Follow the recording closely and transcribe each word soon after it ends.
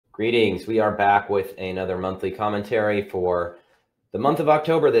Greetings. We are back with another monthly commentary for the month of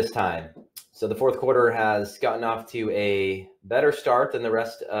October this time. So the fourth quarter has gotten off to a better start than the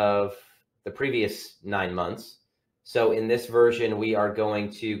rest of the previous 9 months. So in this version, we are going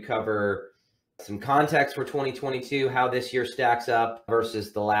to cover some context for 2022, how this year stacks up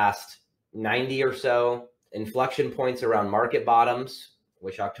versus the last 90 or so, inflection points around market bottoms,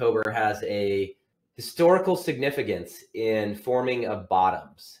 which October has a historical significance in forming of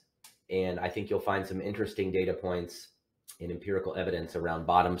bottoms. And I think you'll find some interesting data points and empirical evidence around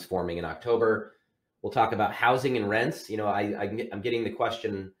bottoms forming in October. We'll talk about housing and rents. You know, I'm getting the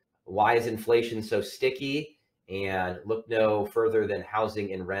question, why is inflation so sticky? And look no further than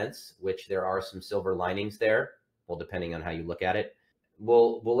housing and rents, which there are some silver linings there, well, depending on how you look at it.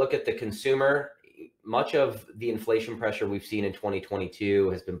 We'll look at the consumer. Much of the inflation pressure we've seen in 2022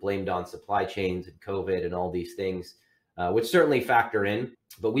 has been blamed on supply chains and COVID and all these things, which certainly factor in.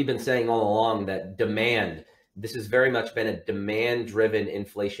 But we've been saying all along that this has very much been a demand-driven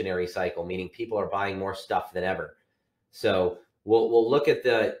inflationary cycle, meaning people are buying more stuff than ever. So we'll look at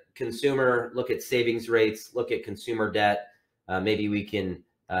the consumer, look at savings rates, look at consumer debt. Maybe we can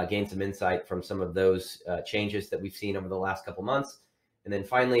gain some insight from some of those changes that we've seen over the last couple months. And then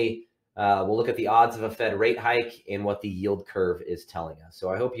finally, we'll look at the odds of a Fed rate hike and what the yield curve is telling us. So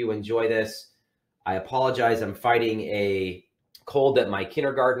I hope you enjoy this. I apologize. I'm fighting a cold that my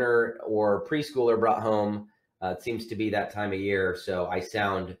kindergartner or preschooler brought home. It seems to be that time of year. So I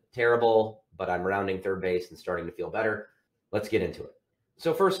sound terrible, but I'm rounding third base and starting to feel better. Let's get into it.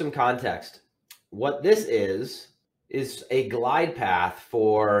 So first, some context. What this is a glide path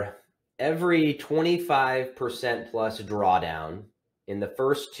for every 25% plus drawdown in the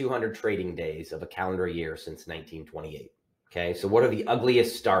first 200 trading days of a calendar year since 1928. Okay, so what are the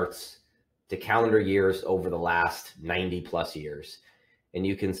ugliest starts to calendar years over the last 90 plus years? And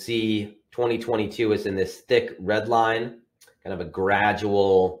you can see 2022 is in this thick red line, kind of a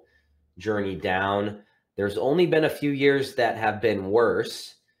gradual journey down. There's only been a few years that have been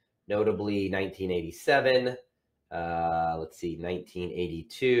worse, notably 1987. Let's see,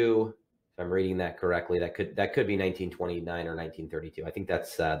 1982. If I'm reading that correctly, that could be 1929 or 1932. I think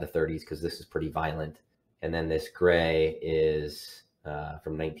that's the 30s because this is pretty violent. And then this gray is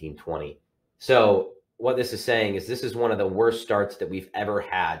from 1920. So what this is saying is this is one of the worst starts that we've ever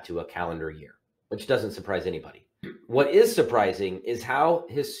had to a calendar year, which doesn't surprise anybody. What is surprising is how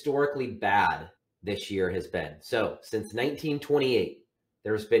historically bad this year has been. So since 1928,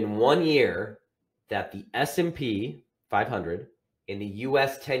 there's been 1 year that the S&P 500 and the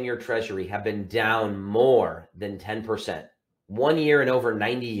US 10-year Treasury have been down more than 10%. 1 year in over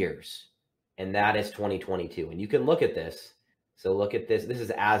 90 years. And that is 2022. And you can look at this. So look at this. This is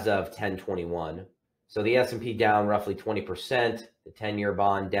as of 10/21. So the S&P down roughly 20%, the 10-year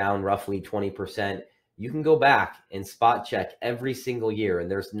bond down roughly 20%. You can go back and spot check every single year, and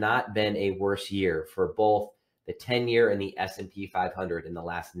there's not been a worse year for both the 10-year and the S&P 500 in the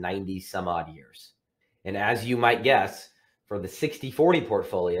last 90 some odd years. And as you might guess, for the 60-40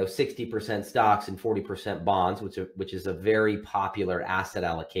 portfolio, 60% stocks and 40% bonds, which is a very popular asset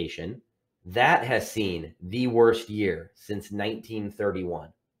allocation, that has seen the worst year since 1931.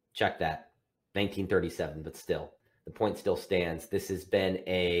 Check that. 1937, but still, the point still stands. This has been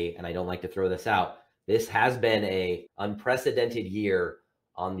and I don't like to throw this out, this has been a unprecedented year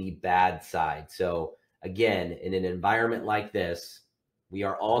on the bad side. So again, in an environment like this, we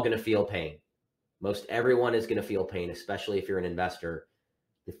are all going to feel pain. Most everyone is going to feel pain, especially if you're an investor.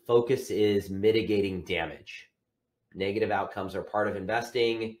 The focus is mitigating damage. Negative outcomes are part of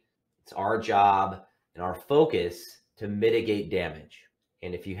investing. It's our job and our focus to mitigate damage.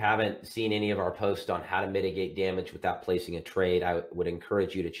 And if you haven't seen any of our posts on how to mitigate damage without placing a trade, I would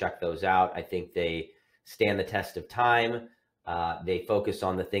encourage you to check those out. I think they stand the test of time. They focus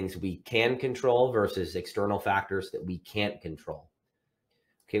on the things we can control versus external factors that we can't control.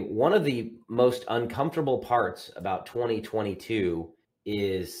 Okay, one of the most uncomfortable parts about 2022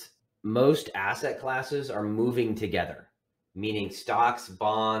 is most asset classes are moving together, meaning stocks,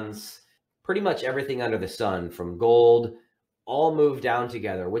 bonds, pretty much everything under the sun, from gold, all move down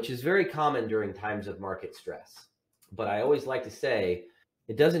together, which is very common during times of market stress. But I always like to say,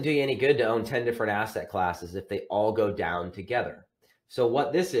 it doesn't do you any good to own 10 different asset classes if they all go down together. So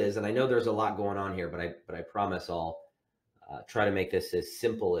what this is, and I know there's a lot going on here, but I promise I'll try to make this as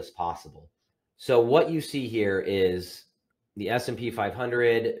simple as possible. So what you see here is the S&P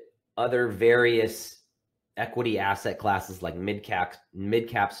 500, other various equity asset classes like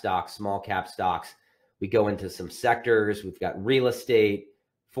mid-cap stocks, small cap stocks. We go into some sectors. We've got real estate,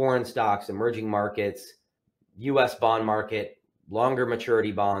 foreign stocks, emerging markets, US bond market, longer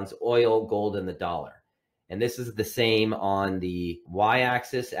maturity bonds, oil, gold, and the dollar. And this is the same on the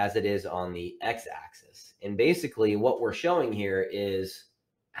y-axis as it is on the x-axis. And basically what we're showing here is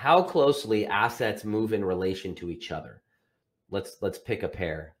how closely assets move in relation to each other. Let's pick a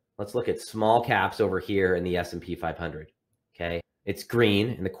pair. Let's look at small caps over here in the S&P 500. Okay, it's green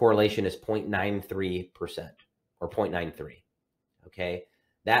and the correlation is 0.93% or 0.93. Okay,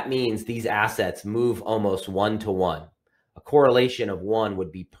 that means these assets move almost 1-to-1. A correlation of 1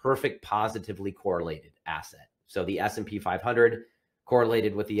 would be perfect positively correlated asset. So the S&P 500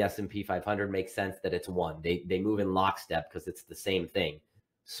 correlated with the S&P 500 makes sense that it's 1. They move in lockstep because it's the same thing.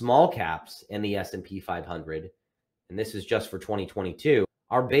 Small caps in the S&P 500, and this is just for 2022,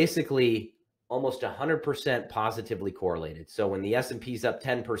 are basically almost 100% positively correlated. So when the S&P is up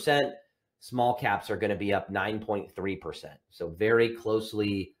 10%, small caps are going to be up 9.3%. So very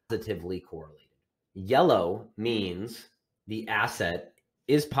closely positively correlated. Yellow means the asset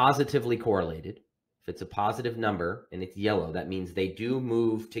is positively correlated. If it's a positive number and it's yellow, that means they do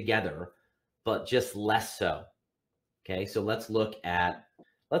move together, but just less so. Okay, so let's look at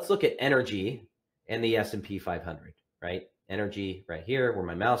energy and the S&P 500, right? Energy right here where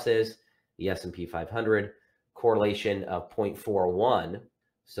my mouse is, the S&P 500, correlation of 0.41.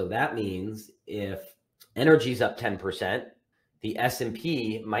 So that means if energy's up 10%, the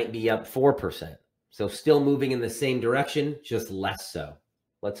S&P might be up 4%. So still moving in the same direction, just less so.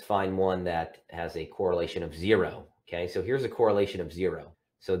 Let's find one that has a correlation of 0. Okay, so here's a correlation of 0.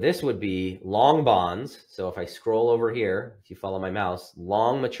 So this would be long bonds. So if I scroll over here, if you follow my mouse,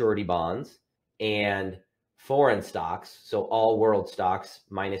 long maturity bonds and foreign stocks, so all world stocks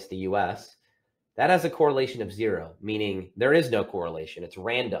minus the US, that has a correlation of 0, meaning there is no correlation. It's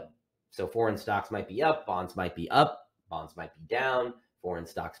random. So foreign stocks might be up, bonds might be up, bonds might be down, foreign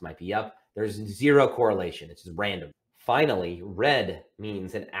stocks might be up. There's 0 correlation. It's just random. Finally, red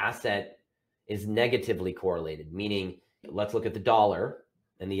means an asset is negatively correlated, meaning let's look at the dollar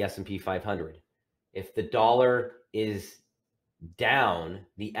and the S&P 500. If the dollar is down,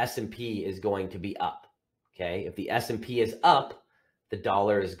 the S&P is going to be up. Okay, if the S&P is up, the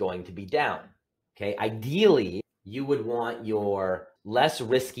dollar is going to be down. Okay, ideally, you would want your less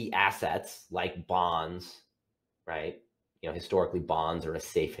risky assets like bonds, right? You know, historically bonds are a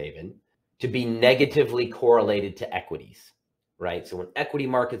safe haven, to be negatively correlated to equities, right? So when equity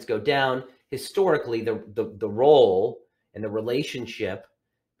markets go down, historically, the role and the relationship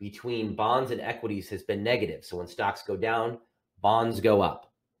between bonds and equities has been negative. So when stocks go down, bonds go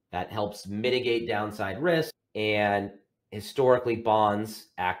up. That helps mitigate downside risk. And historically, bonds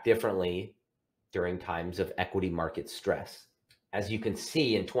act differently during times of equity market stress. As you can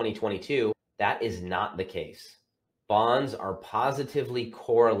see in 2022, that is not the case. Bonds are positively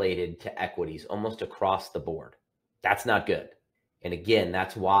correlated to equities almost across the board. That's not good. And again,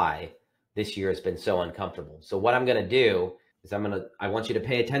 that's why this year has been so uncomfortable. So what I'm going to do is I want you to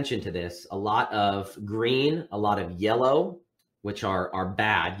pay attention to this. A lot of green, a lot of yellow, which are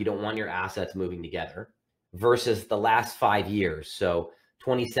bad. You don't want your assets moving together, versus the last 5 years. So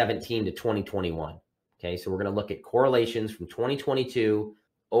 2017 to 2021. Okay, so we're going to look at correlations from 2022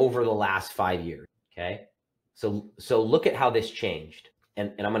 over the last 5 years. Okay, so look at how this changed,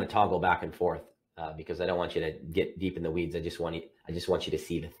 and I'm going to toggle back and forth because I don't want you to get deep in the weeds. I just want you to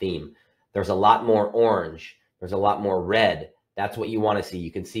see the theme. There's a lot more orange. There's a lot more red. That's what you want to see.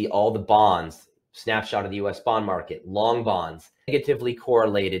 You can see all the bonds, snapshot of the US bond market, long bonds, negatively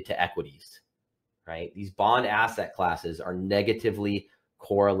correlated to equities, right? These bond asset classes are negatively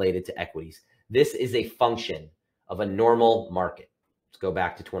correlated to equities. This is a function of a normal market. Let's go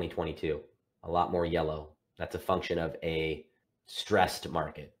back to 2022, a lot more yellow. That's a function of a stressed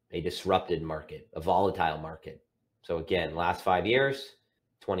market, a disrupted market, a volatile market. So again, last 5 years,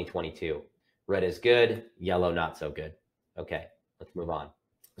 2022. Red is good, yellow not so good. Okay, let's move on.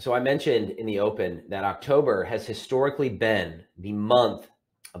 So I mentioned in the open that October has historically been the month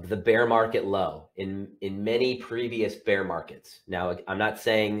of the bear market low in many previous bear markets. Now, I'm not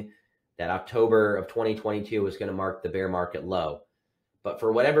saying that October of 2022 is going to mark the bear market low, but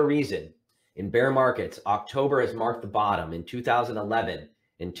for whatever reason, in bear markets, October has marked the bottom in 2011,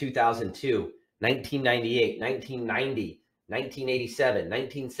 in 2002, 1998, 1990, 1987,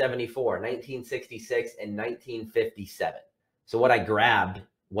 1974, 1966, and 1957. So what I grabbed,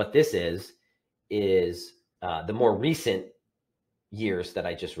 what this is the more recent years that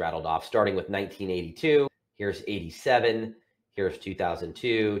I just rattled off, starting with 1982, here's 87, here's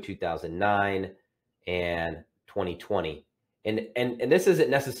 2002, 2009, and 2020. And this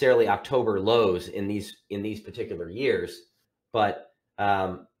isn't necessarily October lows in these particular years, but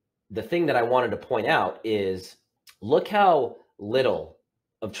the thing that I wanted to point out is look how little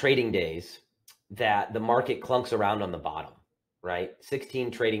of trading days that the market clunks around on the bottom, right?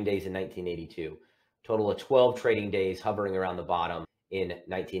 16 trading days in 1982, total of 12 trading days hovering around the bottom in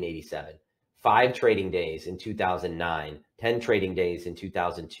 1987, 5 trading days in 2009, 10 trading days in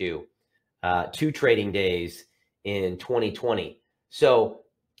 2002, 2 trading days in 2020. So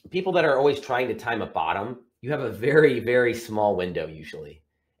people that are always trying to time a bottom, you have a very, very small window usually.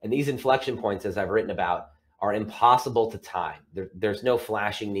 And these inflection points, as I've written about, are impossible to time. There's no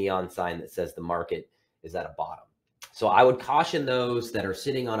flashing neon sign that says the market is at a bottom. So I would caution those that are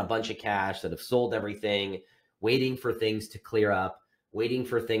sitting on a bunch of cash, that have sold everything, waiting for things to clear up, waiting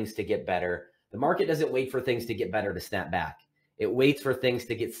for things to get better. The market doesn't wait for things to get better to snap back. It waits for things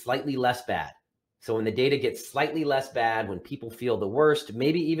to get slightly less bad. So when the data gets slightly less bad, when people feel the worst,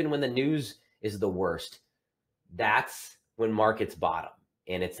 maybe even when the news is the worst, that's when markets bottom.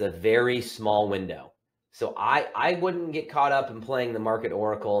 And it's a very small window. So I wouldn't get caught up in playing the market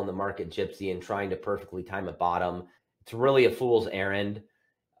oracle and the market gypsy and trying to perfectly time a bottom. It's really a fool's errand.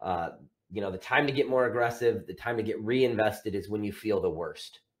 The time to get more aggressive, the time to get reinvested is when you feel the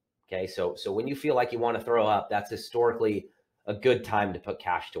worst. Okay, so when you feel like you want to throw up, that's historically a good time to put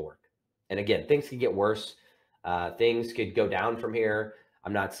cash to work. And again, things could get worse. Things could go down from here.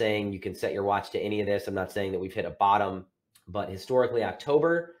 I'm not saying you can set your watch to any of this. I'm not saying that we've hit a bottom, but historically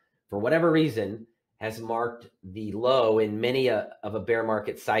October, for whatever reason, has marked the low in many of a bear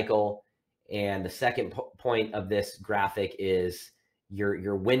market cycle. And the second point of this graphic is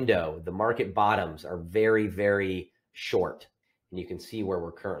your window. The market bottoms are very, very short. And you can see where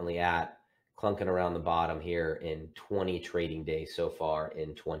we're currently at, clunking around the bottom here in 20 trading days so far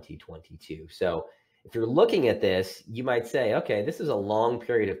in 2022. So if you're looking at this, you might say, okay, this is a long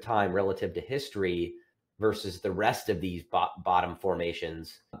period of time relative to history versus the rest of these bottom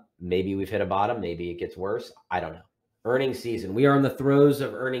formations. Maybe we've hit a bottom, maybe it gets worse. I don't know. Earnings season. We are in the throes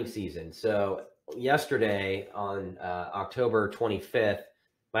of earnings season. So yesterday on October 25th,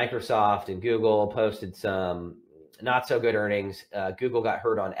 Microsoft and Google posted some not so good earnings. Google got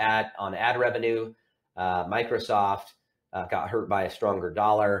hurt on ad revenue. Microsoft got hurt by a stronger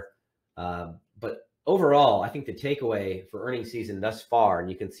dollar. But overall, I think the takeaway for earnings season thus far, and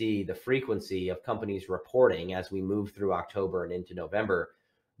you can see the frequency of companies reporting as we move through October and into November,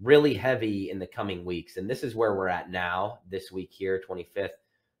 really heavy in the coming weeks. And this is where we're at now, this week here, 25th,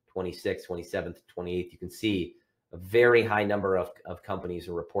 26th, 27th, 28th. You can see a very high number of companies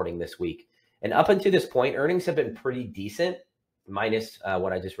are reporting this week. And up until this point, earnings have been pretty decent, minus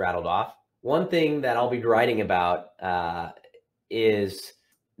what I just rattled off. One thing that I'll be writing about is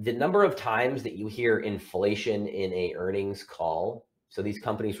the number of times that you hear inflation in a earnings call. So these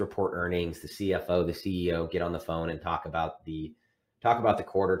companies report earnings, the CFO, the CEO get on the phone and talk about the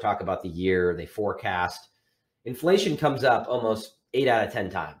quarter, talk about the year, they forecast. Inflation comes up almost 8 out of 10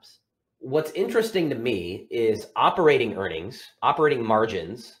 times. What's interesting to me is operating earnings, operating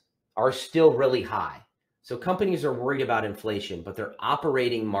margins are still really high. So companies are worried about inflation, but their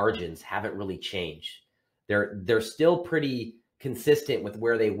operating margins haven't really changed. They're still pretty consistent with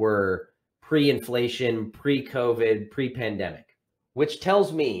where they were pre-inflation, pre-COVID, pre-pandemic, which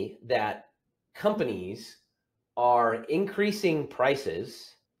tells me that companies are increasing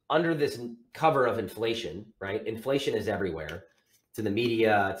prices under this cover of inflation, right? Inflation is everywhere. It's in the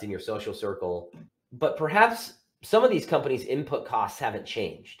media, it's in your social circle, but perhaps some of these companies' input costs haven't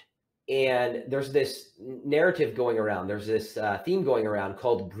changed. And there's this narrative going around, there's this theme going around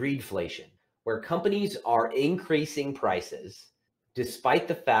called greedflation, where companies are increasing prices despite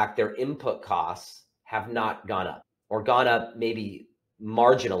the fact their input costs have not gone up, or gone up maybe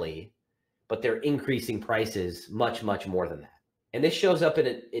marginally, but they're increasing prices much, much more than that. And this shows up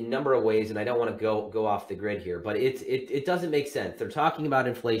in a number of ways, and I don't want to go off the grid here, but it doesn't make sense. They're talking about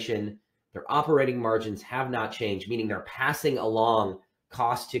inflation, their operating margins have not changed, meaning they're passing along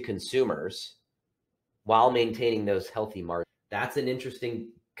cost to consumers while maintaining those healthy margins. That's an interesting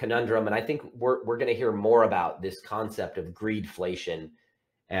conundrum, and I think we're going to hear more about this concept of greedflation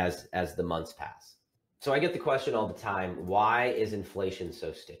as the months pass. So I get the question all the time, why is inflation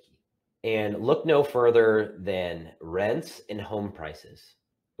so sticky? And look no further than rents and home prices,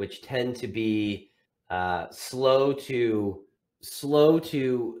 which tend to be slow to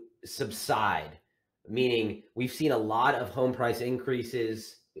subside, meaning we've seen a lot of home price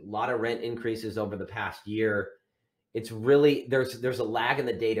increases, a lot of rent increases over the past year. It's really, there's a lag in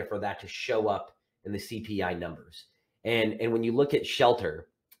the data for that to show up in the CPI numbers. And when you look at shelter,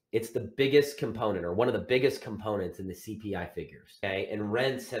 it's the biggest component, or one of the biggest components in the CPI figures. Okay, and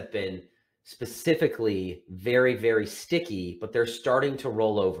rents have been specifically very, very sticky, but they're starting to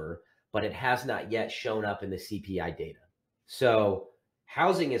roll over, but it has not yet shown up in the CPI data. So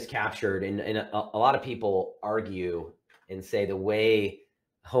housing is captured, and a lot of people argue and say the way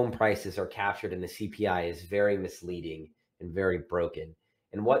home prices are captured in the CPI is very misleading and very broken.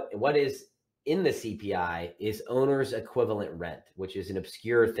 And what is in the CPI is owner's equivalent rent, which is an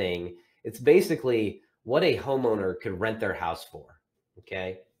obscure thing. It's basically what a homeowner could rent their house for.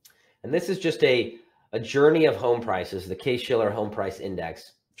 Okay. And this is just a journey of home prices, the Case-Shiller Home Price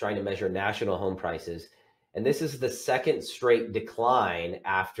Index, trying to measure national home prices. And this is the second straight decline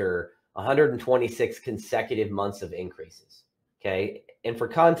after 126 consecutive months of increases. Okay. And for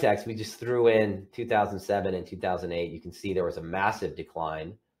context, we just threw in 2007 and 2008. You can see there was a massive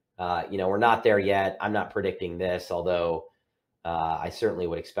decline. We're not there yet. I'm not predicting this, although I certainly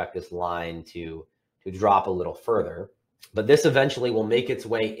would expect this line to drop a little further. But this eventually will make its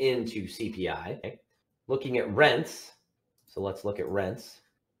way into CPI. Okay. Looking at rents. So let's look at rents.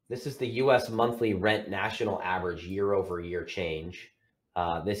 This is the U.S. monthly rent national average year over year change.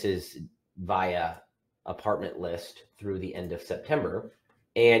 This is via apartment list through the end of September.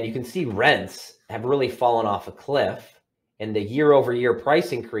 And you can see rents have really fallen off a cliff. And the year over year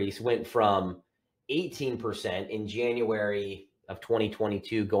price increase went from 18% in January of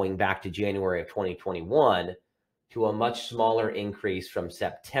 2022, going back to January of 2021, to a much smaller increase from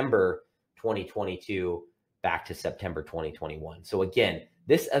September 2022 back to September 2021. So again,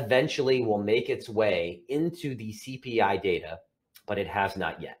 this eventually will make its way into the CPI data, but it has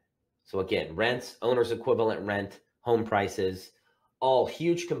not yet. So again, rents, owner's equivalent rent, home prices, all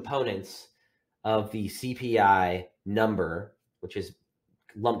huge components of the CPI number, which is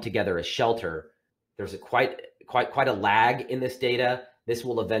lumped together as shelter. There's quite a lag in this data. This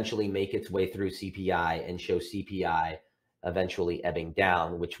will eventually make its way through CPI and show CPI eventually ebbing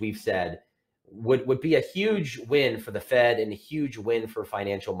down, which we've said would be a huge win for the Fed and a huge win for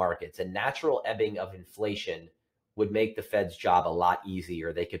financial markets. A natural ebbing of inflation would make the Fed's job a lot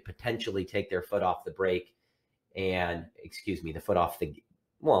easier. They could potentially take their foot off the brake and,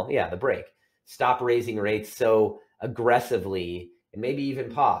 the brake. Stop raising rates so aggressively and maybe even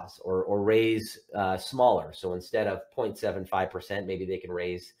pause or raise smaller. So instead of 0.75%, maybe they can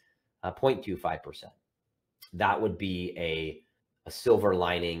raise 0.25%. That would be a silver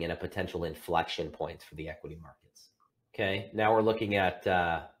lining and a potential inflection point for the equity markets. Okay, now we're looking at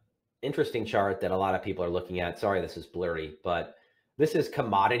interesting chart that a lot of people are looking at. Sorry, this is blurry, but this is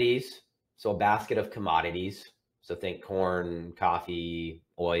commodities. So a basket of commodities. So think corn, coffee,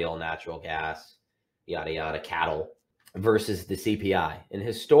 oil, natural gas, yada, yada, cattle, versus the CPI. And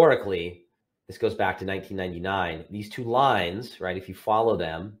historically, this goes back to 1999. These two lines, right, if you follow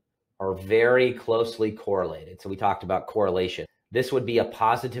them, are very closely correlated. So we talked about correlation. This would be a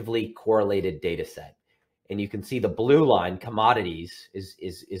positively correlated data set. And you can see the blue line, commodities,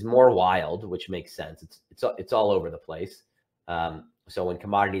 is more wild, which makes sense. It's all over the place. So when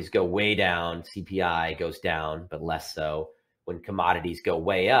commodities go way down, CPI goes down, but less so. When commodities go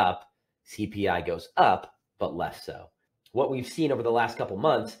way up, CPI goes up, but less so. What we've seen over the last couple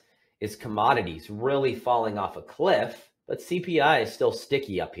months is commodities really falling off a cliff, but CPI is still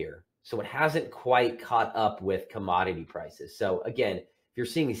sticky up here. So it hasn't quite caught up with commodity prices. So again,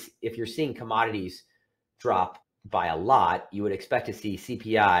 if you're seeing commodities drop by a lot, you would expect to see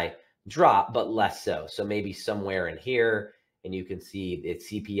CPI drop, but less so. So maybe somewhere in here, and you can see that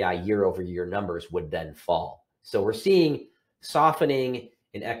CPI year over year numbers would then fall. So we're seeing softening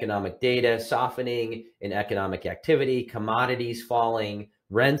in economic data, softening in economic activity, commodities falling,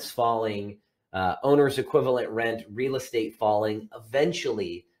 rents falling, owner's equivalent rent, real estate falling.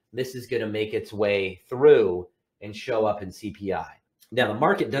 Eventually, this is going to make its way through and show up in CPI. Now, the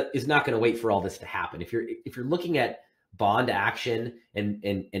market is not going to wait for all this to happen. If you're looking at bond action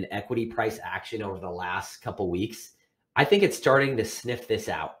and equity price action over the last couple weeks, I think it's starting to sniff this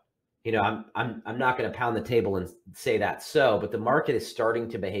out. I'm not going to pound the table and say that but the market is starting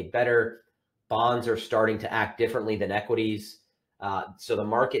to behave better. Bonds are starting to act differently than equities. So the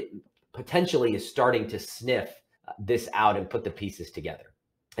market potentially is starting to sniff this out and put the pieces together.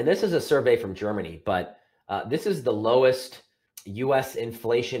 And this is a survey from Germany, but this is the lowest U.S.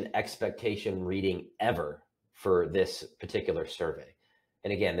 inflation expectation reading ever for this particular survey.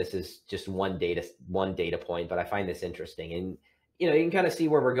 And again, this is just one data point, but I find this interesting. And you can kind of see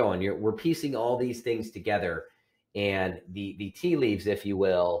where we're going. We're piecing all these things together, and the tea leaves, if you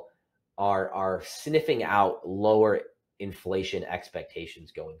will, are sniffing out lower inflation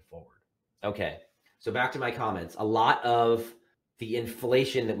expectations going forward. Okay, so back to my comments. A lot of the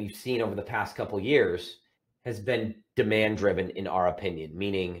inflation that we've seen over the past couple of years has been demand driven, in our opinion,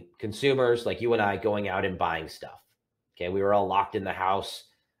 meaning consumers like you and I going out and buying stuff. Okay, we were all locked in the house.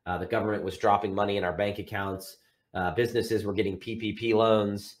 The government was dropping money in our bank accounts. Businesses were getting PPP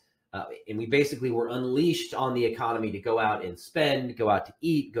loans. And we basically were unleashed on the economy to go out and spend, go out to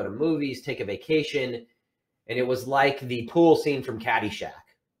eat, go to movies, take a vacation. And it was like the pool scene from Caddyshack,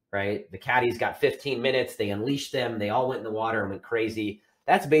 right? The caddies got 15 minutes. They unleashed them. They all went in the water and went crazy.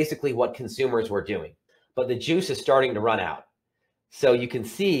 That's basically what consumers were doing. But the juice is starting to run out. So you can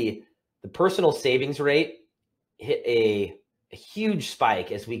see the personal savings rate hit a huge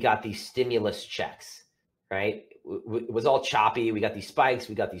spike as we got these stimulus checks, right? It was all choppy. We got these spikes,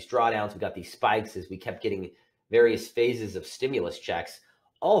 we got these drawdowns, we got these spikes as we kept getting various phases of stimulus checks.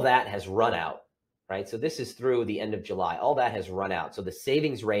 All that has run out, right? So this is through the end of July. All that has run out. So the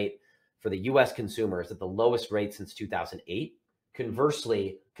savings rate for the US consumer is at the lowest rate since 2008.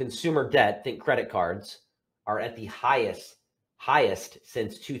 Conversely, consumer debt, think credit cards, are at the highest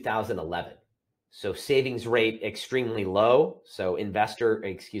since 2011. So savings rate extremely low. So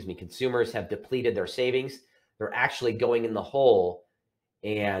consumers have depleted their savings. They're actually going in the hole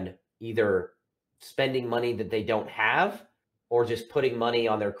and either spending money that they don't have or just putting money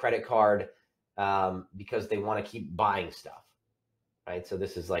on their credit card because they want to keep buying stuff, right? So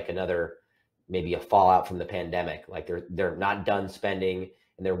this is like another, maybe a fallout from the pandemic. Like they're not done spending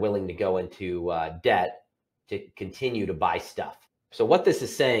and they're willing to go into debt to continue to buy stuff. So what this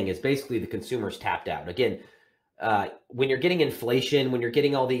is saying is basically the consumer's tapped out. Again, when you're getting inflation, when you're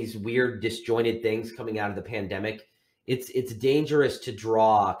getting all these weird disjointed things coming out of the pandemic, it's dangerous to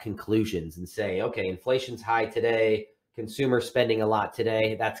draw conclusions and say, okay, inflation's high today, consumer spending a lot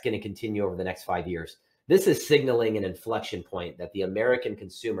today, that's going to continue over the next 5 years. This is signaling an inflection point that the American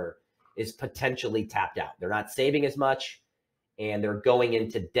consumer is potentially tapped out. They're not saving as much and they're going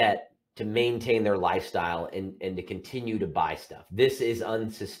into debt to maintain their lifestyle and to continue to buy stuff. This is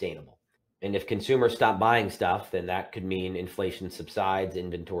unsustainable. And if consumers stop buying stuff, then that could mean inflation subsides,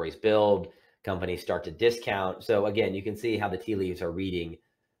 inventories build, companies start to discount. So again, you can see how the tea leaves are reading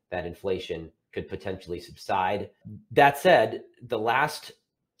that inflation could potentially subside. That said, the last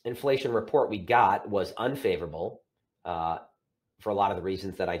inflation report we got was unfavorable for a lot of the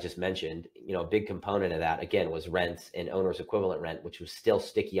reasons that I just mentioned. You know, a big component of that, again, was rents and owner's equivalent rent, which was still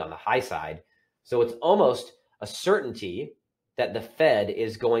sticky on the high side. So it's almost a certainty that the Fed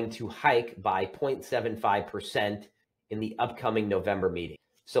is going to hike by 0.75% in the upcoming November meeting.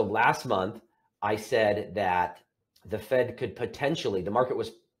 So last month, I said that the Fed could potentially, the market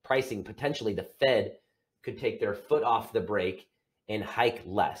was pricing potentially the Fed could take their foot off the brake and hike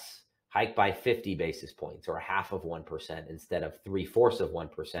less. Hike by 50 basis points or 0.5% instead of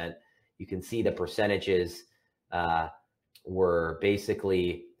 0.75%. You can see the percentages were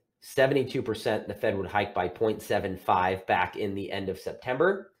basically 72% the Fed would hike by 0.75 back in the end of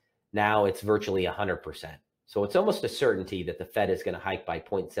September. Now it's virtually 100%. So it's almost a certainty that the Fed is going to hike by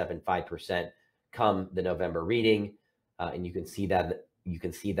 0.75% come the November reading. And you can see that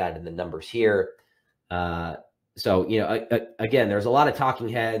in the numbers here. So, you know, again, there's a lot of talking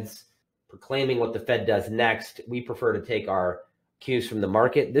heads proclaiming what the Fed does next. We prefer to take our cues from the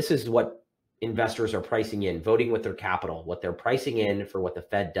market. This is what investors are pricing in, voting with their capital, what they're pricing in for what the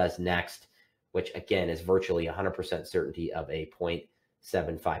Fed does next, which again is virtually 100% certainty of a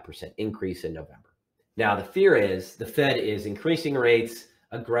 0.75% increase in November. Now, the fear is the Fed is increasing rates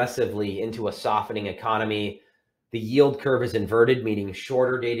aggressively into a softening economy. The yield curve is inverted, meaning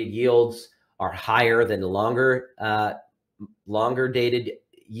shorter dated yields are higher than longer dated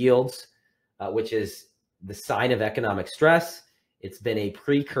yields, which is the sign of economic stress. It's been a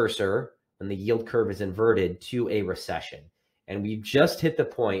precursor when the yield curve is inverted to a recession. And we've just hit the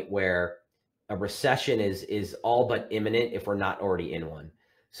point where a recession is all but imminent if we're not already in one.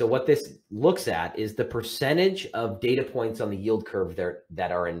 So what this looks at is the percentage of data points on the yield curve there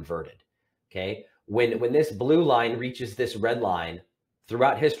that are inverted. Okay. When this blue line reaches this red line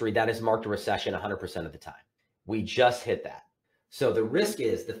throughout history, that has marked a recession 100% of the time. We just hit that. So the risk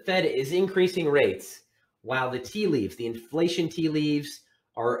is the Fed is increasing rates while the tea leaves, the inflation tea leaves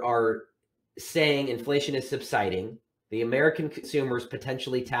are saying inflation is subsiding. The American consumer is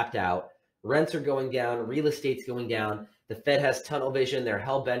potentially tapped out. Rents are going down. Real estate's going down. The Fed has tunnel vision. They're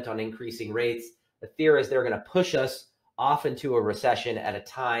hell bent on increasing rates. The fear is they're going to push us off into a recession at a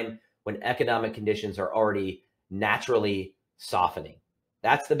time when economic conditions are already naturally softening.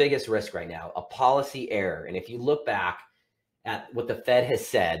 That's the biggest risk right now, a policy error. And if you look back at what the Fed has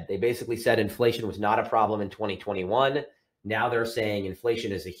said, they basically said inflation was not a problem in 2021. Now they're saying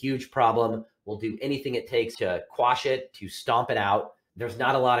inflation is a huge problem. We'll do anything it takes to quash it, to stomp it out. There's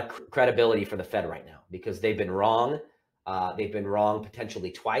not a lot of credibility for the Fed right now because they've been wrong. They've been wrong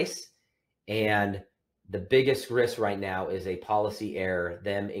potentially twice. And the biggest risk right now is a policy error,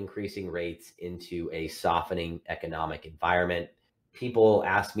 them increasing rates into a softening economic environment. People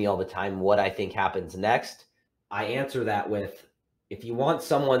ask me all the time what I think happens next. I answer that with, if you want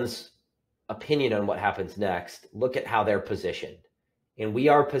someone's opinion on what happens next, look at how they're positioned. And we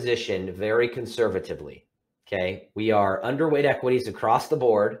are positioned very conservatively. Okay. We are underweight equities across the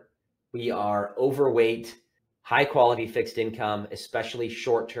board. We are overweight high quality fixed income, especially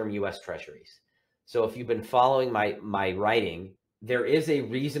short-term US Treasuries. So if you've been following my writing, there is a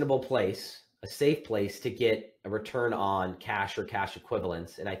reasonable place, a safe place to get a return on cash or cash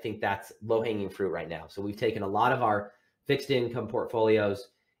equivalents. And I think that's low-hanging fruit right now. So we've taken a lot of our fixed income portfolios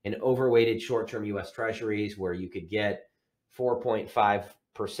and overweighted short-term US Treasuries where you could get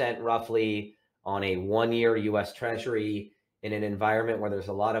 4.5% roughly on a 1-year US Treasury in an environment where there's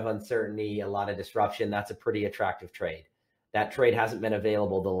a lot of uncertainty, a lot of disruption. That's a pretty attractive trade. That trade hasn't been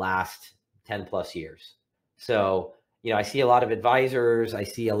available the last 10 plus years. So, I see a lot of advisors, I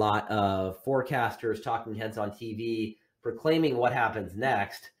see a lot of forecasters, talking heads on TV proclaiming what happens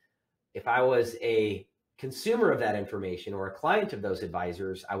next. If I was a consumer of that information or a client of those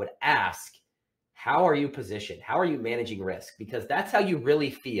advisors, I would ask, how are you positioned? How are you managing risk? Because that's how you really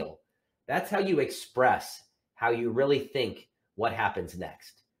feel. That's how you express how you really think what happens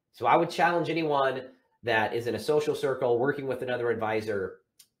next. So I would challenge anyone that is in a social circle working with another advisor,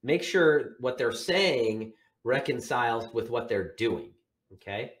 make sure what they're saying reconciles with what they're doing.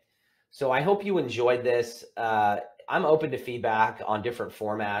 Okay. So I hope you enjoyed this. I'm open to feedback on different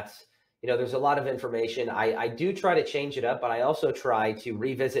formats. There's a lot of information. I do try to change it up, but I also try to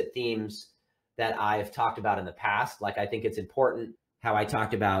revisit themes that I've talked about in the past. Like, I think it's important how I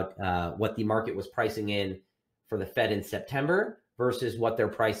talked about what the market was pricing in for the Fed in September versus what they're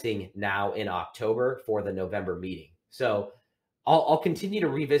pricing now in October for the November meeting. So I'll continue to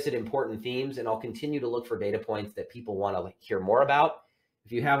revisit important themes, and I'll continue to look for data points that people want to hear more about.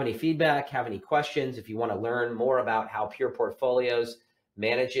 If you have any feedback, have any questions, if you want to learn more about how Pure Portfolios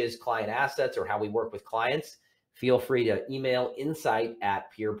manages client assets or how we work with clients, feel free to email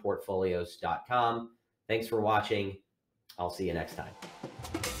insight@pureportfolios.com. Thanks for watching. I'll see you next time.